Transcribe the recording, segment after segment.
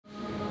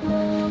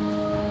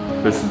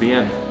This is the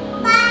end.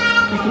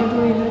 I can't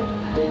believe it.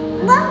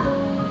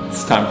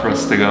 It's time for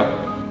us to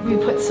go. We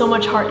put so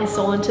much heart and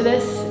soul into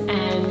this,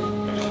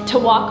 and to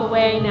walk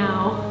away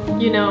now,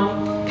 you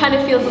know, kind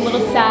of feels a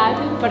little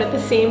sad, but at the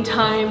same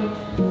time,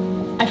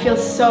 I feel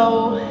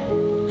so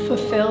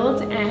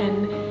fulfilled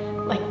and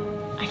like,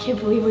 I can't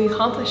believe we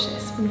accomplished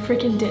this. We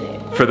freaking did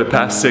it. For the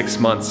past 6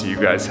 months, you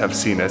guys have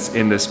seen us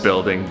in this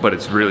building, but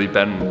it's really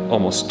been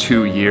almost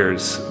 2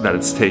 years that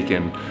it's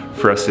taken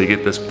for us to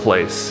get this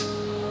place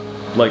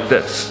like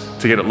this,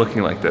 to get it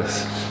looking like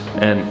this.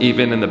 And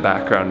even in the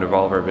background of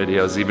all of our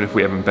videos, even if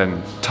we haven't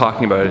been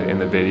talking about it in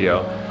the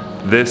video,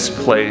 this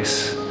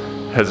place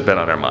has been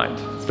on our mind.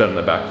 It's been in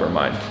the back of our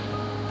mind.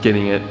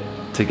 Getting it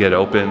to get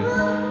open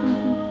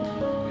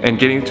and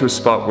getting it to a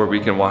spot where we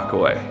can walk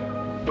away.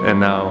 And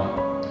now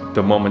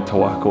the moment to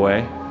walk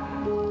away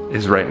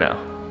is right now.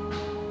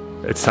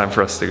 It's time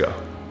for us to go.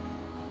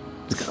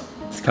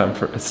 It's time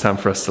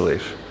for us to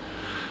leave.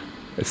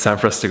 It's time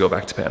for us to go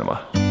back to Panama.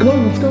 Come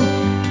on, let's go.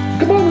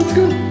 Come on, let's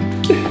go.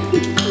 Do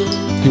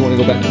you want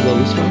to go back to the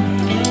restaurant?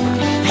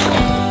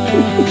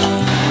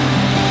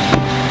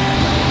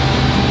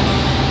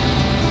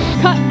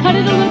 Cut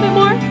it a little bit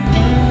more.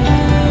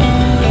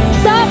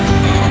 Stop.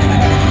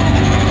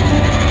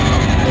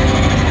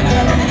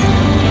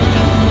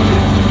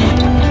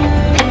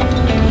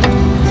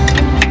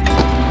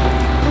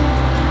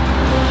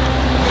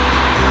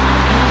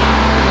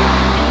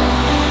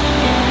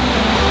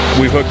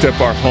 We hooked up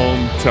our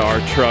home to our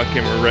truck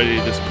and we're ready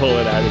to just pull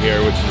it out of here,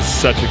 which is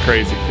such a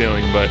crazy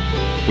feeling, but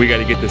we got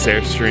to get this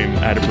Airstream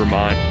out of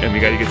Vermont and we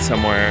got to get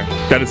somewhere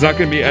that is not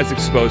going to be as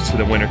exposed to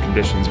the winter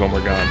conditions when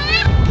we're gone.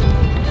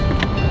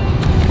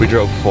 We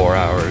drove 4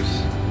 hours.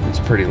 It's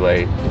pretty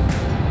late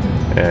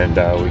and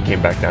we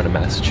came back down to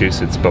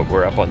Massachusetts, but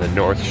we're up on the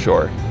North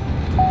Shore,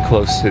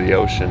 close to the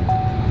ocean,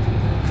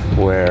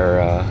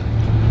 where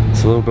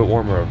it's a little bit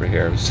warmer over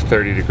here. It's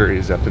 30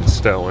 degrees up in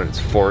Stowe and it's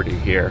 40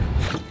 here.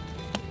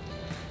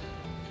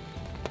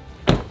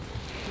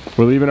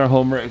 We're leaving our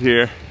home right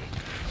here,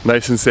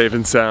 nice and safe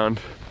and sound.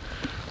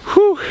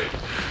 Whew,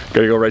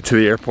 gotta go right to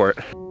the airport.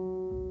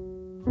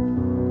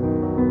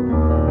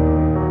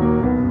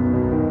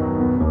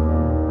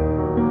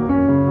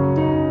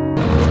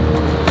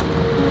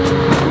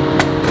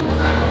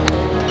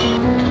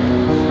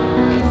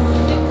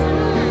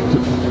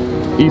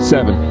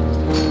 E7.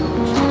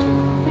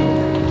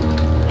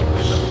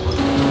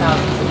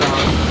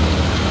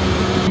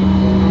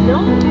 No,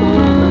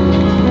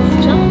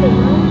 it's jumping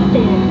right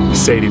there.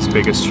 Sadie's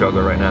biggest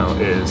struggle right now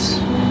is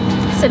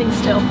Sitting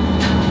still.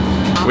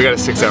 we got a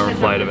 6-hour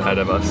flight ahead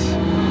of us.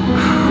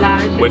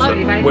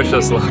 Wish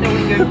us luck.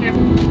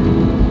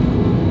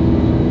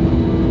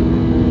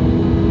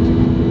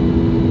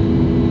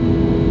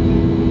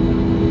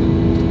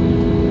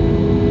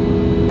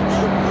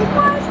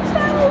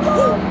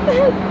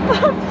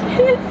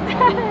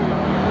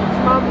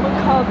 Mama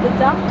called the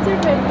doctor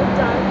and the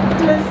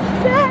doctor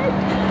said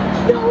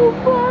no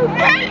more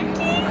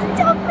monkeys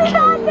jumping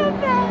on the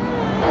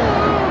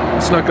bed.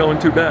 It's not going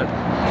too bad.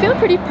 I feel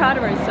pretty proud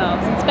of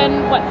ourselves. It's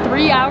been, what,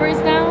 3 hours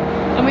now?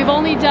 And we've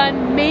only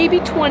done maybe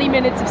 20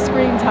 minutes of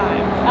screen time.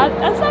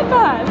 That's not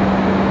bad.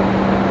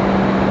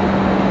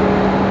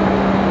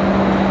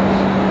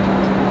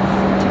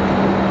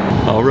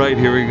 All right,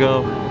 here we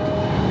go.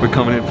 We're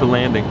coming in for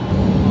landing.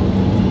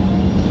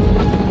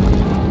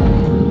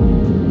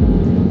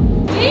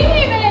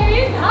 Hey,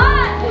 baby, it's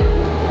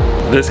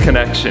hot! This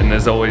connection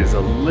is always a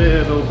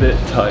little bit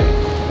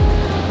tight.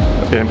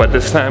 But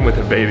this time with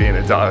a baby and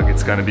a dog,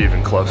 it's gonna be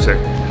even closer.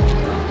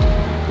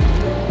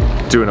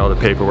 Doing all the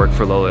paperwork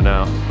for Lola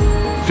now.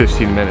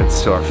 15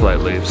 minutes till our flight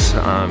leaves,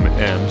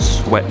 and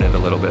sweating it a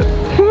little bit.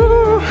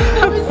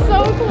 That was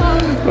so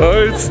close.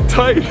 Oh, it's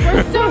tight.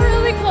 We're still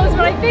really close,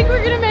 but I think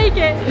we're gonna make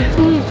it.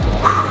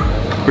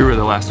 We were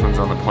the last ones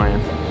on the plane.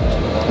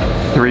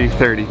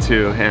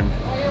 3:32, and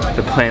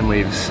the plane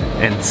leaves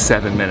in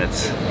 7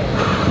 minutes.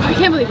 I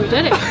can't believe we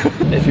did it.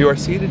 If you are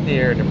seated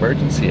near an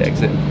emergency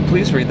exit,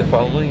 please read the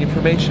following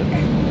information.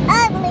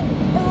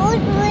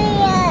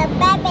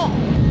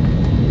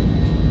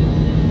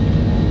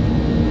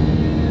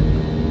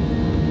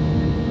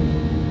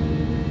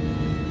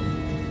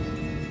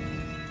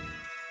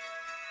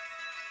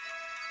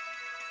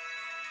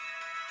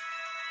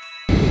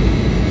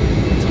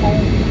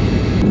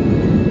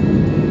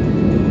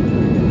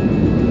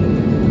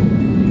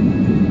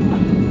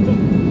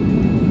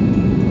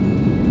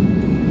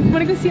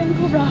 Wanna go see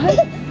Uncle Rod?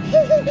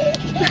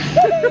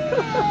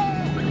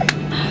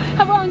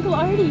 How about Uncle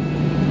Artie? Do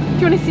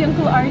you wanna see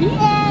Uncle Artie?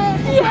 Yeah!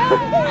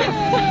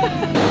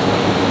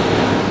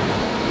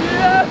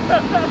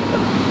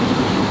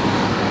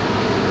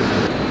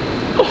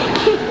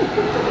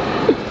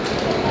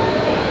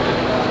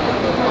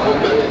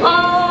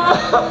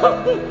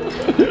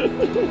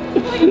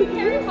 Like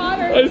Harry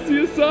Potter. I see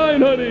a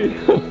sign, honey.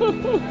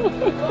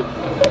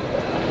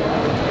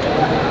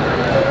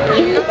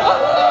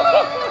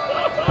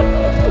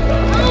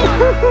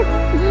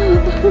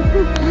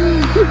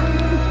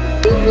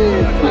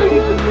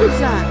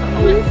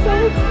 We're so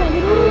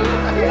excited.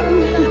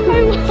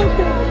 I love it.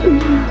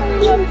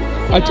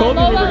 I told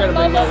you we were gonna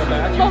bring Lola. Lola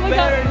back. Oh my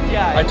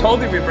God. I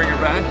told you we'd bring her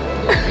back.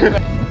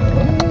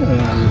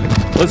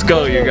 Let's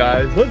go, you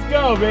guys. Let's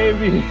go,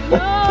 baby.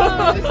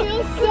 Oh, it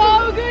feels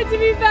so good to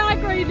be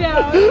back right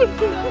now. It's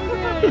so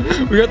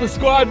good. We got the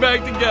squad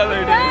back together,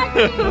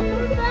 dude.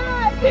 We're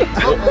back.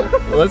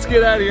 Let's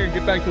get out of here and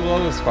get back to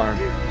Lola's farm.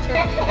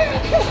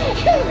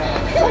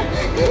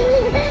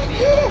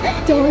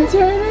 Don't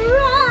turn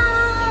around.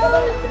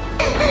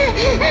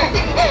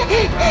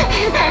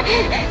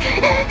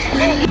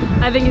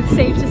 I think it's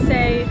safe to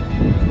say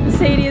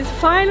Sadie is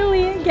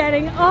finally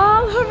getting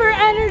all of her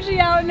energy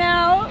out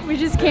now. We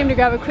just came to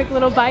grab a quick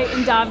little bite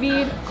in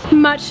David.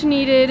 Much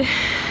needed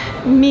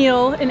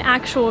meal, an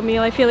actual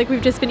meal. I feel like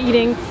we've just been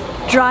eating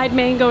dried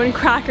mango and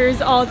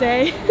crackers all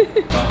day.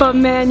 But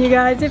man, you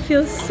guys, it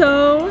feels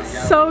so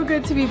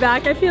good to be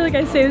back. I feel like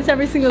I say this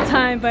every single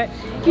time, but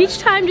each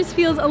time just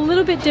feels a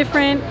little bit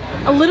different,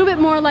 a little bit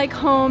more like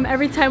home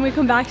every time we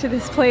come back to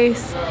this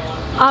place.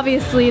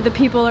 Obviously, the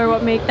people are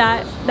what make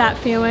that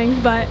feeling,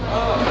 but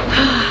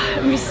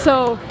it feels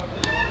so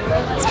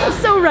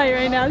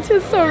right now. It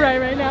feels so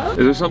right now. Is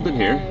there something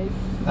here?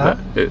 Huh?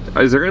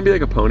 Is there gonna be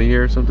like a pony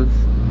here or something?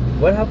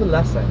 What happened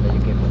last time that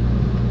you came home?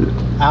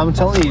 I'm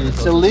telling you,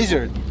 it's a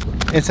lizard.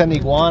 It's an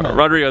iguana.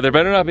 Rodrigo, there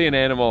better not be an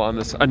animal on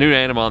this, a new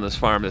animal on this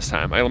farm this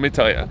time. Let me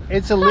tell you.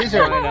 It's a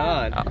lizard. Why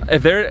not?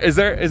 Is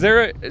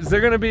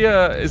there gonna be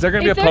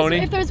a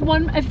pony? If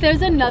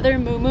there's another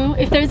Moo,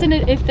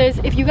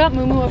 if you got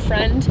Moo a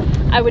friend,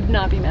 I would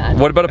not be mad.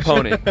 What about a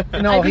pony?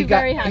 No, I'd be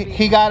very happy.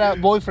 He got a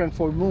boyfriend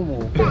for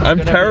Moo. I'm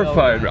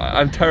terrified.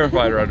 I'm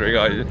terrified,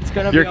 Rodrigo.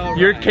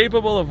 You're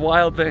capable of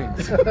wild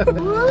things.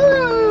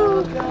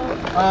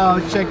 Oh,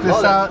 check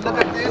this out. Look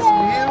at this view,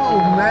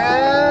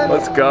 man.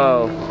 Let's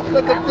go.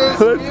 Look at this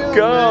Let's view,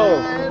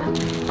 go. man.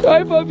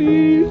 Hi,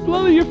 puppies.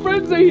 Lola, your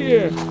friends are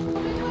here.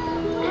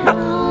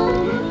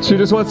 She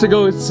just wants to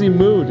go see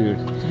Moo, dude.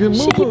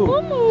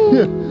 Moo.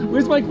 Yeah.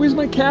 Where's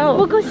my cow?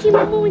 We'll go see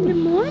Moo in the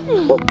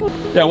morning.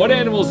 Yeah, what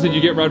animals did you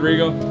get,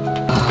 Rodrigo?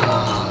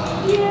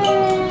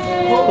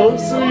 Yay! Home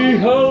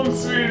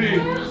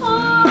sweetie.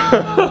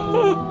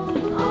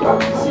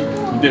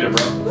 You did it,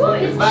 bro. Oh,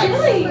 it's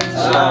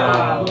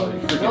chilly.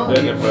 You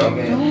did it, bro.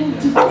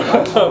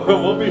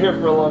 We'll be here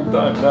for a long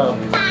time now.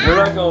 We're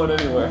not going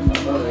anywhere.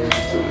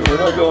 We're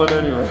not going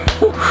anywhere.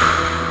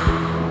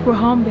 We're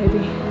home,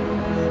 baby.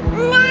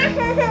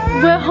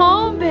 We're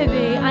home,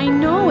 baby. I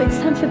know, it's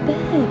time for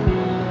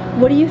bed.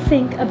 What do you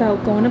think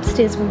about going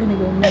upstairs? We're gonna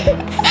go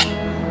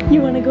night.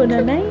 You wanna go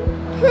night?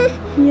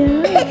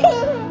 Yeah?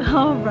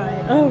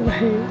 Alright.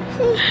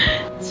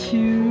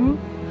 2,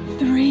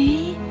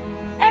 3,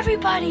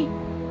 everybody!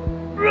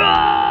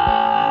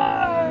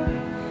 Roar!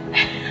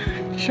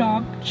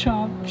 Chomp,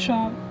 chomp,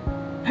 chomp.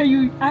 Are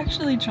you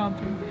actually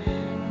chomping?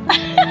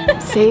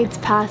 Sade's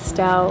passed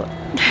out.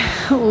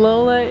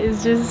 Lola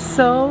is just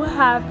so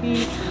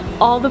happy.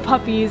 All the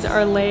puppies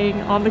are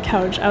laying on the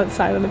couch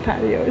outside on the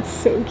patio. It's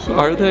so cute.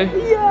 Are they?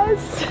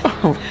 Yes.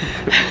 Oh.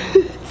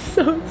 It's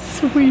so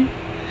sweet.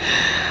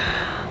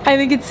 I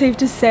think it's safe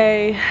to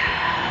say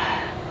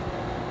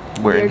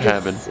we're in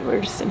heaven. We're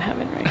just in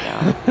heaven right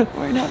now.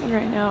 We're in heaven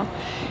right now.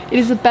 It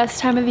is the best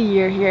time of the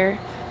year here.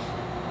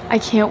 I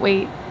can't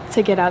wait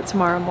to get out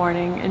tomorrow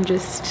morning and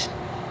just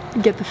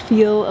get the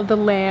feel of the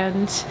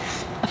land.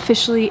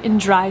 Officially in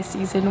dry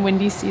season,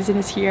 windy season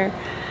is here.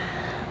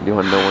 You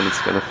want to know when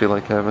it's gonna feel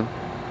like heaven?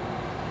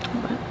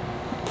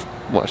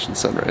 What? Watching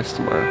sunrise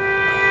tomorrow.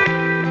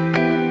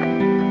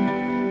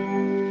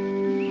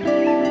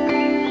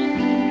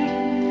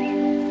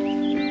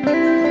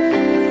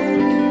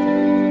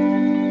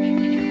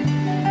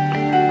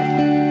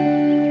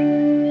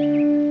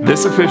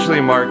 This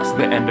officially marks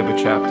the end of a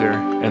chapter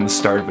and the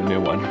start of a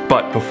new one.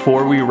 But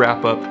before we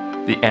wrap up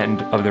the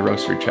end of the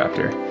roastery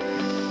chapter,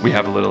 we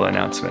have a little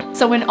announcement.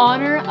 So in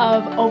honor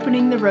of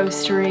opening the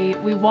roastery,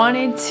 we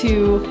wanted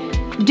to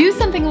do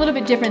something a little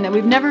bit different that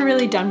we've never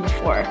really done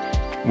before.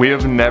 We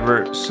have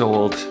never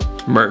sold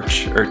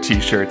merch or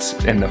t-shirts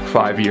in the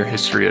 5-year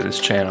history of this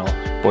channel,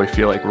 but we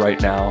feel like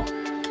right now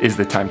is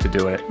the time to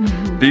do it.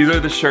 These are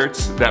the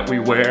shirts that we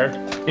wear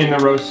in the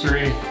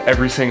roastery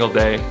every single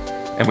day,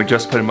 and we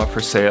just put them up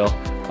for sale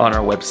on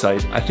our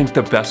website. I think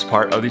the best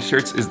part of these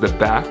shirts is the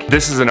back.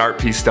 This is an art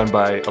piece done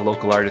by a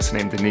local artist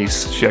named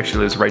Denise. She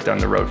actually lives right down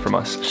the road from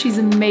us. She's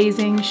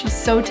amazing, she's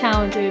so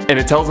talented. And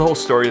it tells the whole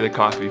story of the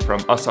coffee,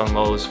 from us on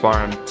Lola's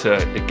farm, to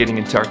it getting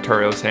into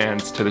Arturio's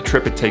hands, to the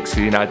trip it takes to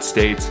the United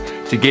States,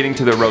 to getting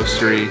to the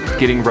roastery,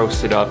 getting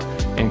roasted up,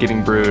 and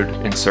getting brewed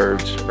and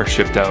served or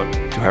shipped out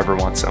to whoever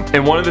wants them.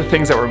 And one of the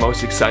things that we're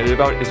most excited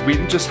about is we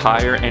didn't just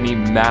hire any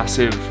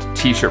massive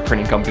t-shirt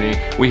printing company.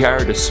 We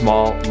hired a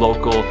small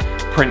local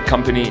print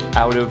company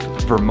out of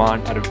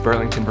Vermont, out of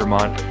Burlington,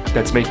 Vermont,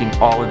 that's making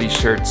all of these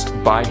shirts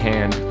by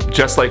hand,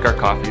 just like our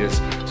coffee is.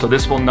 So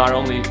this will not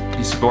only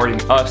be supporting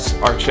us,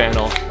 our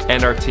channel,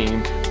 and our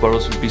team, but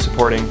also be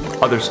supporting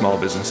other small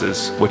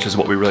businesses, which is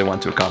what we really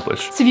want to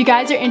accomplish. So if you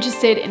guys are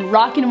interested in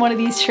rocking one of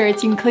these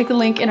shirts, you can click the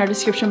link in our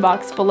description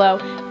box below.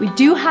 We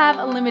do have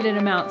a limited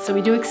amount, so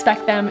we do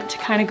expect them to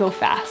kind of go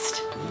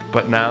fast.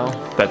 But now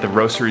that the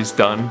roastery's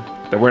done,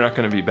 that we're not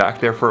gonna be back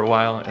there for a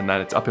while, and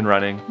that it's up and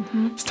running,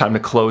 it's time to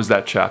close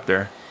that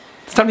chapter.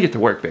 It's time to get to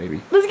work,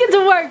 baby. Let's get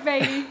to work,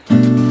 baby.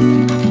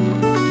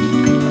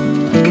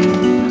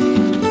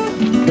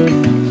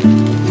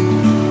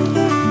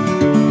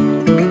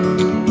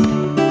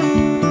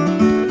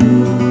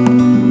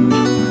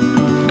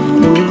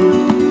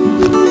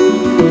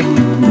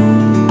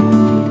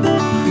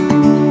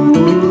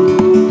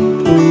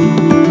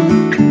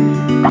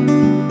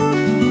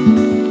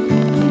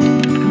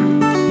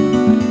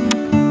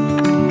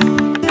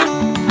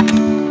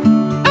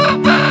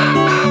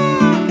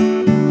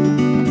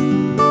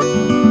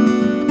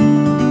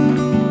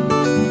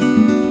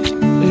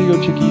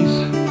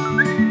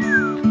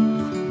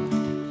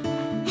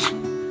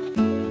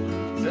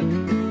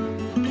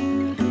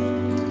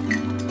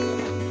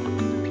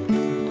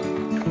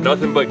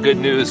 Nothing but good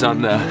news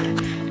on the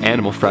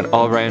animal front.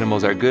 All of our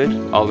animals are good,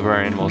 all of our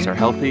animals are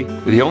healthy.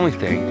 The only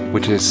thing,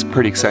 which is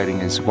pretty exciting,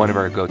 is one of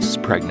our goats is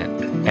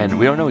pregnant. And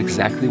we don't know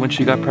exactly when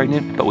she got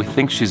pregnant, but we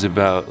think she's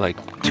about like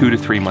 2 to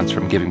 3 months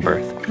from giving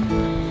birth.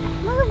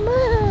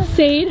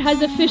 Sade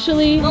has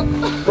officially,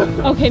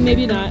 okay,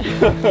 maybe not.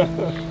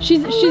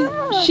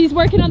 She's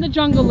working on the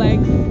jungle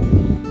legs.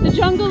 The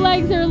jungle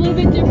legs are a little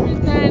bit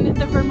different than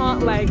the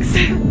Vermont legs.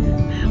 A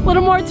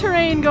little more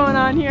terrain going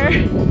on here.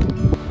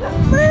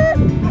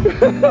 She's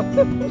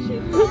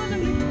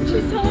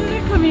telling her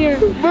to come here.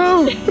 Move!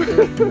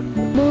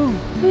 Move!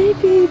 Hey,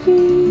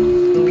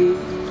 baby.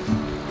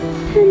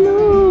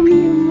 Hello, mi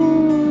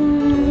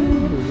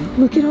amor.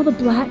 Look at all the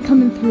black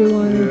coming through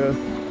on her.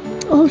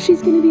 Yeah. Oh,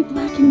 she's gonna be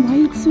black and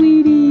white,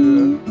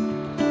 sweetie.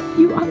 Yeah.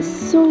 You are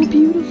so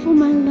beautiful,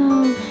 my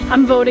love.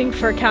 I'm voting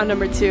for cow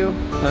number 2.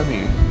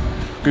 Honey,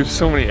 we have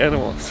so many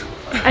animals.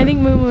 I think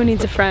Moo Moo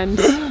needs a friend.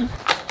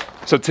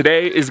 So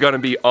today is gonna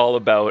be all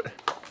about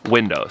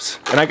windows.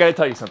 And I gotta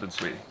tell you something,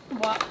 sweetie.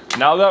 What?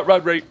 Now that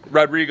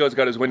Rodrigo's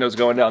got his windows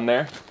going down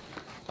there,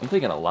 I'm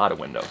thinking a lot of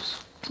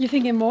windows. You're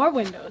thinking more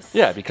windows?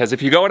 Yeah, because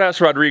if you go and ask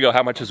Rodrigo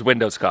how much his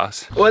windows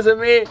cost. Was it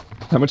me?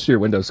 How much do your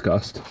windows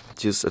cost?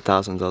 Just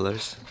 $1,000.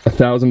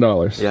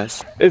 $1,000.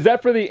 Yes. Is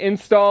that for the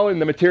install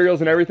and the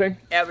materials and everything?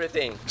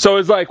 Everything. So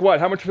it's like what?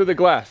 How much for the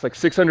glass? Like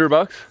 600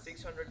 bucks?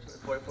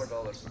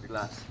 $644 for the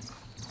glass.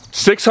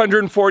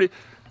 640.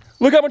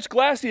 Look how much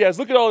glass he has.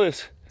 Look at all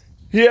this.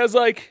 He has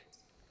like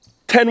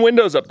 10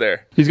 windows up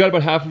there. He's got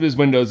about half of his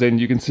windows in.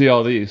 You can see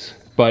all these.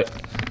 But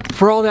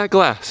for all that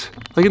glass,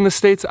 like in the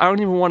States, I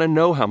don't even want to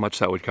know how much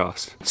that would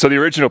cost. So the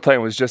original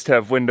plan was just to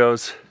have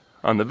windows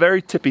on the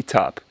very tippy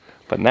top.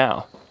 But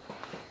now,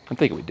 I'm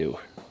thinking we do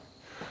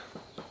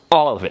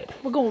all of it.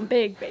 We're going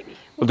big, baby.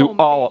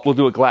 We'll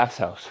do a glass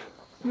house.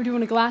 We're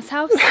doing a glass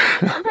house?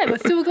 All right,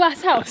 let's do a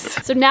glass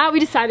house. So now we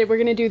decided we're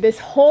gonna do this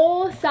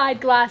whole side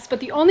glass, but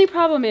the only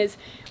problem is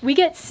we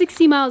get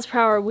 60 miles per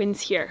hour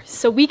winds here.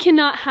 So we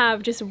cannot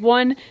have just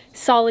one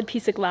solid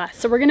piece of glass.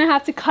 So we're gonna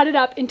have to cut it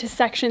up into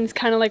sections,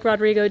 kind of like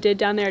Rodrigo did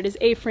down there at his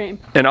A-frame.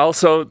 And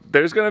also,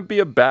 there's gonna be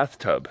a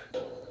bathtub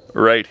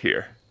right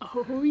here.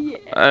 Oh yeah.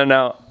 And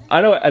now,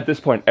 I know at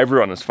this point,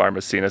 everyone on this farm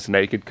has seen us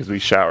naked because we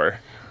shower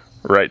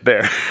right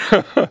there.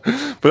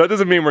 But that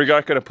doesn't mean we're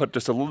not gonna put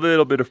just a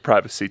little bit of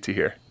privacy to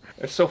here.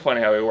 It's so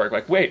funny how we work.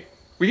 Like, wait,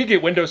 we could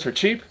get windows for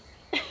cheap?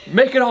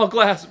 Make it all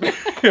glass.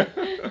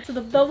 So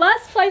the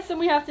less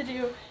placement we have to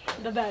do,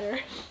 the better.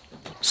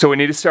 So we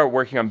need to start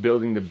working on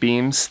building the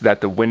beams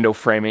that the window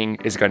framing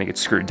is gonna get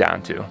screwed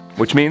down to,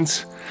 which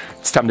means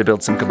it's time to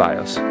build some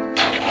caballos.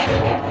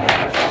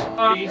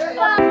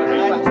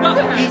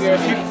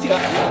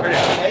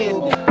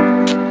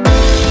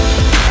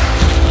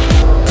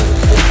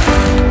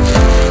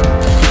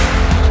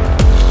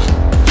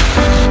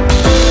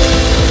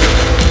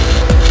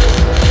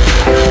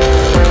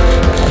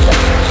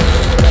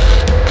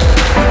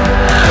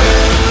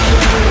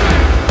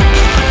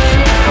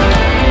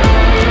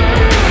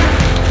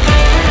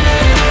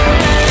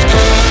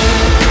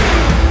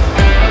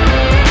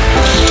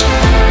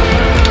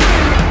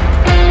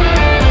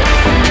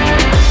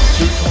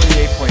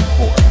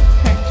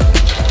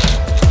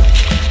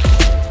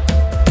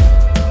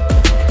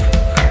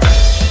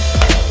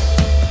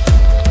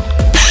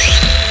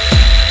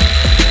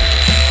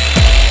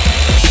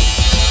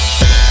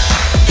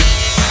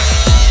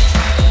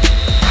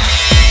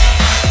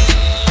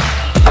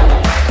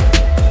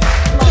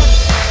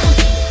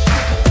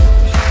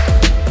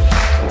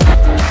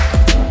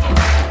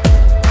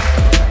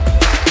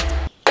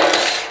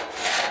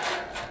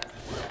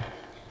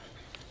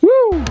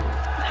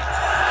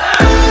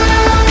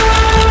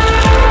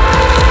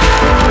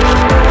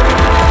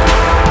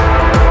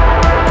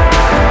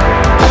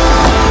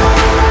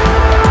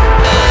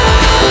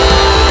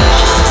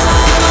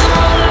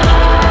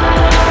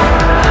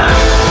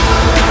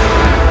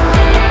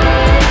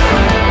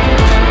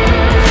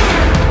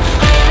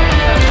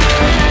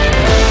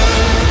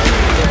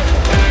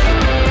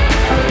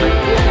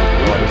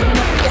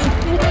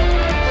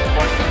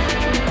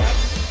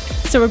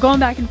 So we're going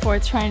back and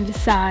forth trying to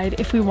decide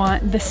if we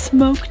want the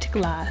smoked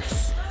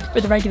glass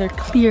or the regular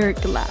clear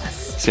glass.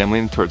 See, I'm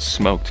leaning towards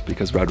smoked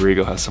because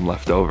Rodrigo has some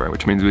left over,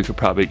 which means we could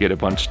probably get a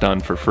bunch done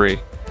for free.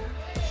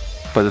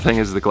 But the thing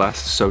is, the glass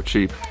is so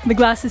cheap. The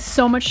glass is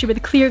so much cheaper. The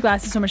clear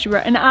glass is so much cheaper.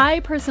 And I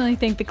personally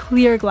think the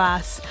clear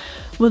glass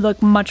would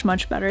look much,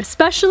 much better.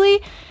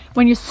 Especially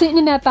when you're sitting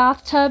in that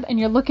bathtub and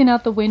you're looking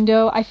out the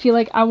window. I feel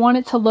like I want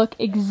it to look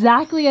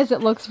exactly as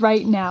it looks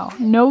right now.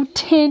 No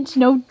tint,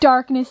 no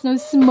darkness, no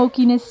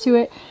smokiness to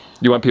it.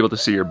 You want people to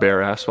see your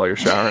bare ass while you're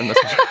showering?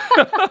 That's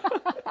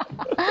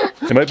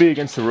It might be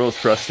against the rules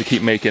for us to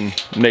keep making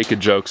naked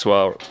jokes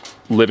while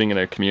living in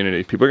a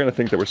community. People are gonna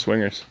think that we're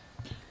swingers.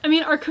 I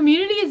mean, our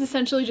community is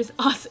essentially just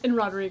us and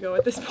Rodrigo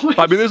at this point.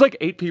 I mean, there's like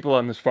 8 people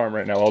on this farm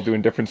right now, all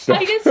doing different stuff.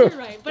 I guess you're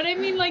right, but I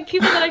mean like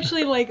people that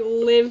actually like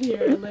live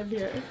here.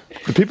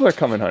 The people are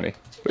coming, honey.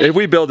 If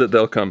we build it,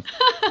 they'll come.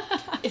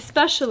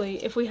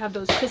 Especially if we have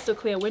those crystal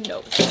clear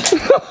windows.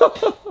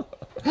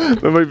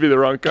 That might be the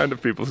wrong kind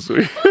of people,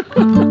 sweet.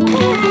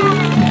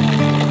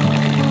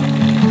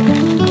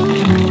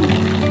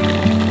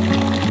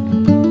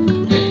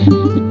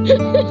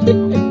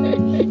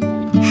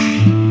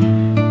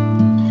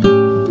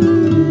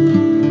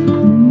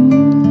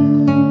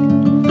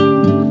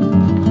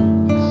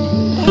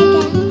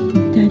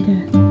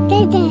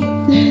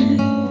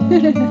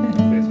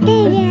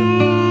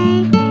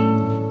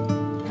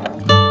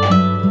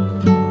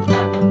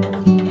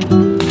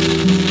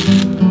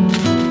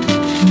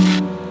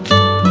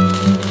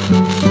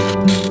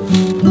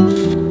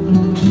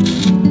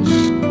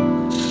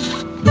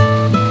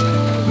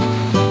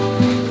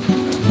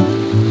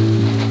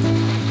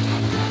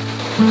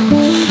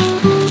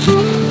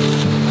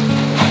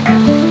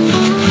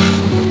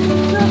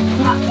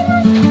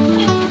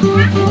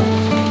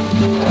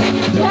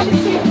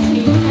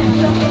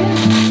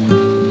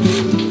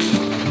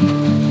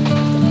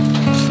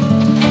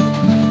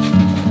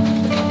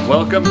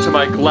 Welcome to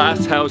my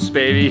glass house,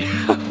 baby.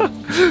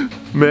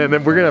 Man,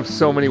 then we're gonna have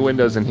so many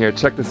windows in here.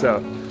 Check this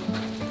out.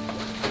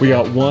 We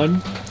got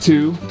 1,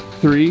 2,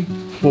 3,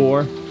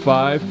 4,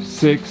 5,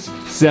 6,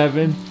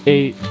 7,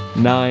 8,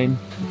 9,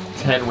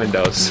 10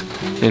 windows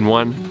in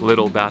one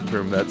little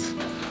bathroom that's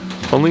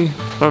only,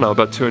 I don't know,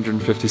 about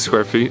 250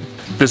 square feet.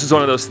 This is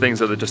one of those things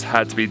that just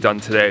had to be done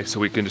today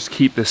so we can just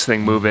keep this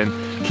thing moving,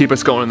 keep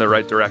us going in the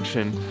right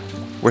direction.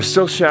 We're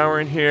still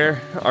showering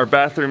here. Our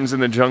bathroom's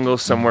in the jungle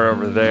somewhere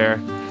over there.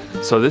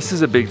 So this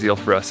is a big deal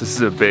for us. This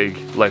is a big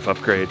life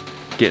upgrade,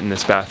 getting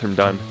this bathroom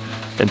done.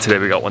 And today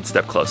we got one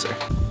step closer.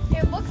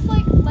 It looks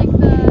like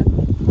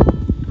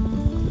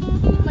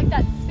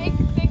that thick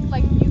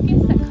like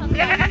mucus that comes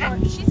out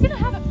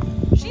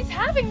before. She's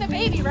having the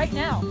baby right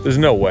now. There's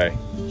no way.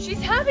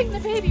 She's having the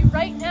baby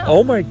right now.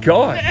 Oh my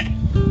God.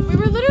 We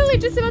were literally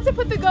just about to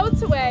put the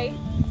goats away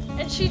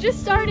and she just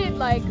started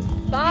like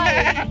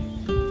buying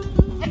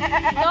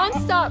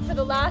non-stop for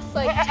the last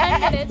like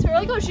 10 minutes. We were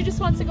like, oh, she just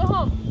wants to go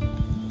home.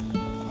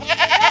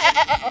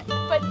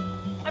 But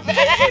I'm pretty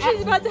sure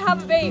she's about to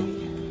have a baby.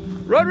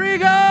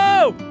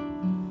 Rodrigo!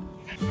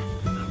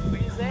 What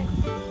did you say?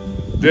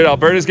 Dude,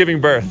 Alberta's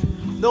giving birth.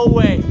 No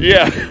way.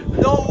 Yeah.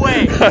 No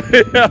way.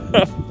 Yeah.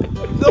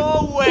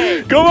 No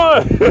way. Come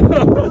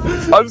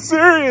on. I'm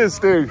serious,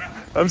 dude.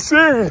 I'm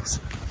serious.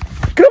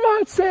 Come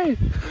on, say it.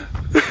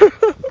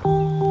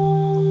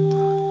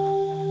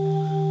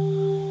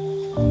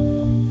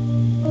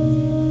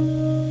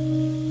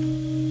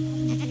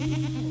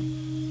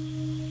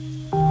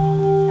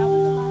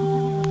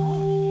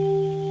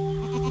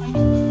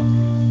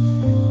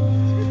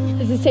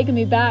 This is taking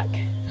me back,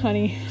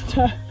 honey,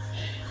 to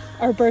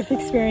our birth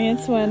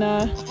experience when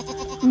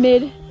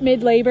mid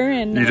labor,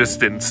 and You just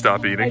didn't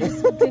stop I eating.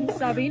 just didn't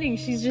stop eating.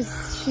 She's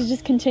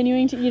just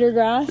continuing to eat her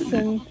grass,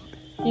 and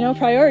you know,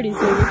 priorities,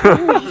 baby.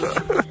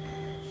 Priorities.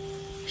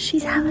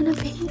 She's having a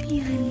baby,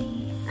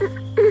 honey.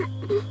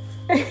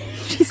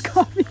 She's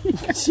coughing.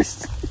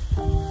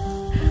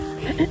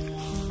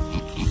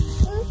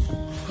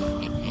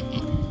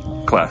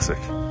 Classic.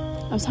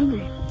 I was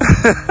hungry.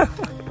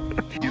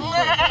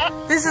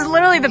 This is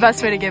literally the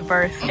best way to give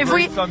birth. If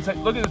we Sunset.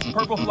 Look at this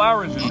purple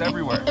flowers just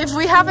everywhere. if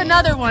we have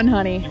another one,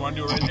 honey. You want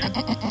to do it right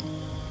here?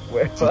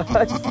 Wait,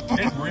 what?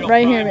 It's real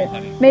Right here,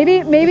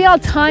 babe. Maybe I'll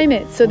time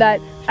it so that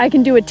I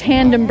can do a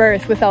tandem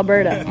birth with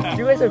Alberta.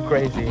 You guys are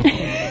crazy. You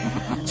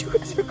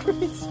guys are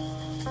crazy.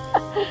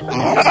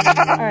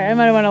 Alright, I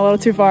might have went a little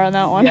too far on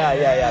that one.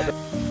 Yeah.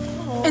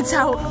 It's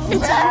out.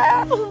 It's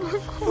out.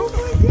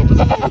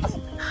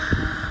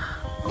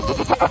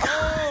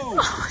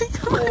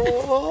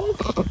 Oh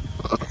my god.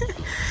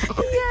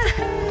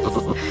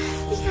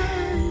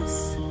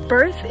 Yes.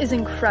 Birth is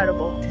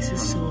incredible. This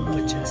is so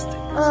majestic.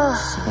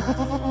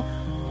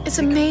 It's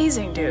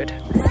amazing, dude.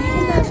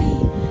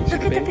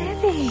 Look at the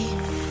baby.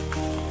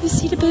 You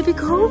see the baby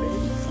girl?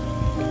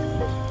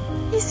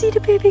 You see the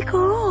baby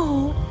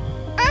girl?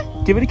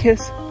 Give it a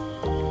kiss.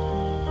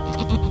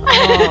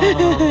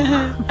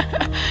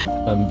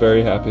 I'm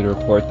very happy to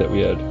report that we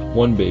had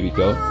one baby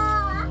goat.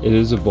 It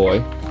is a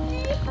boy.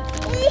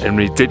 And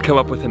we did come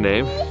up with a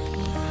name.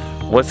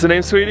 What's the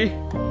name, sweetie?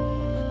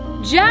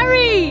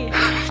 Jerry!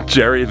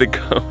 Jerry the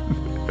goat.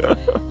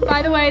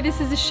 By the way,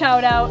 this is a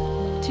shout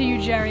out to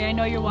you, Jerry. I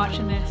know you're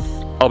watching this.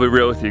 I'll be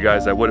real with you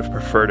guys, I would have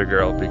preferred a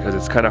girl because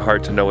it's kind of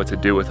hard to know what to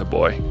do with a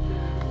boy.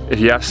 If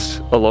you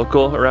ask a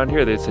local around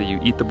here, they'd say you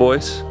eat the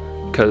boys,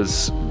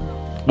 because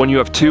when you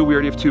have two, we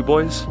already have two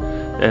boys,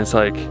 and it's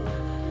like,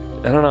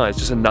 I don't know, it's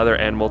just another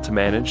animal to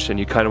manage, and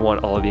you kind of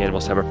want all of the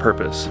animals to have a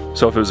purpose.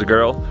 So if it was a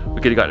girl, we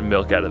could have gotten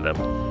milk out of them.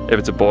 If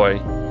it's a boy,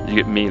 you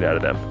get meat out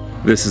of them.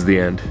 This is the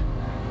end,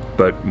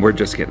 but we're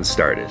just getting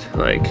started.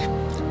 Like,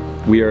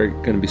 we are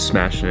gonna be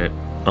smashing it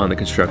on the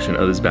construction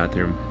of this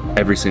bathroom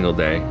every single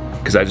day,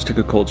 because I just took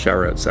a cold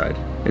shower outside,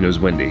 and it was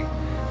windy,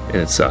 and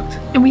it sucked.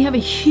 And we have a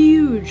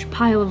huge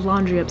pile of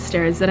laundry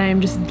upstairs that I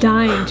am just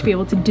dying to be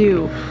able to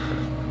do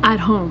at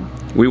home.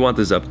 We want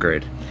this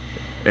upgrade,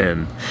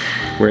 and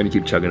we're gonna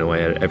keep chugging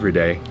away at it every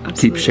day.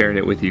 Absolutely. Keep sharing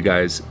it with you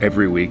guys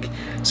every week.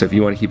 So if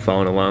you wanna keep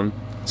following along,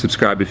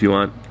 subscribe if you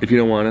want. If you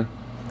don't wanna,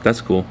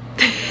 that's cool.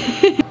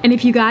 And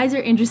if you guys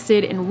are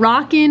interested in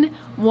rocking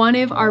one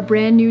of our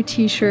brand new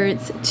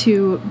t-shirts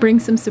to bring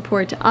some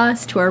support to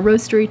us, to our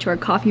roastery, to our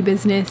coffee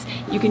business,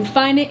 you can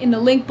find it in the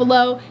link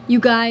below. You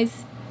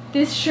guys,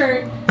 this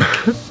shirt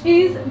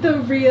is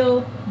the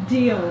real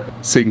deal.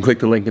 So you can click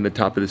the link in the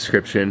top of the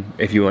description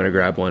if you wanna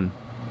grab one.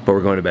 But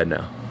we're going to bed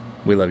now.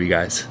 We love you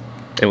guys,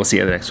 and we'll see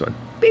you in the next one.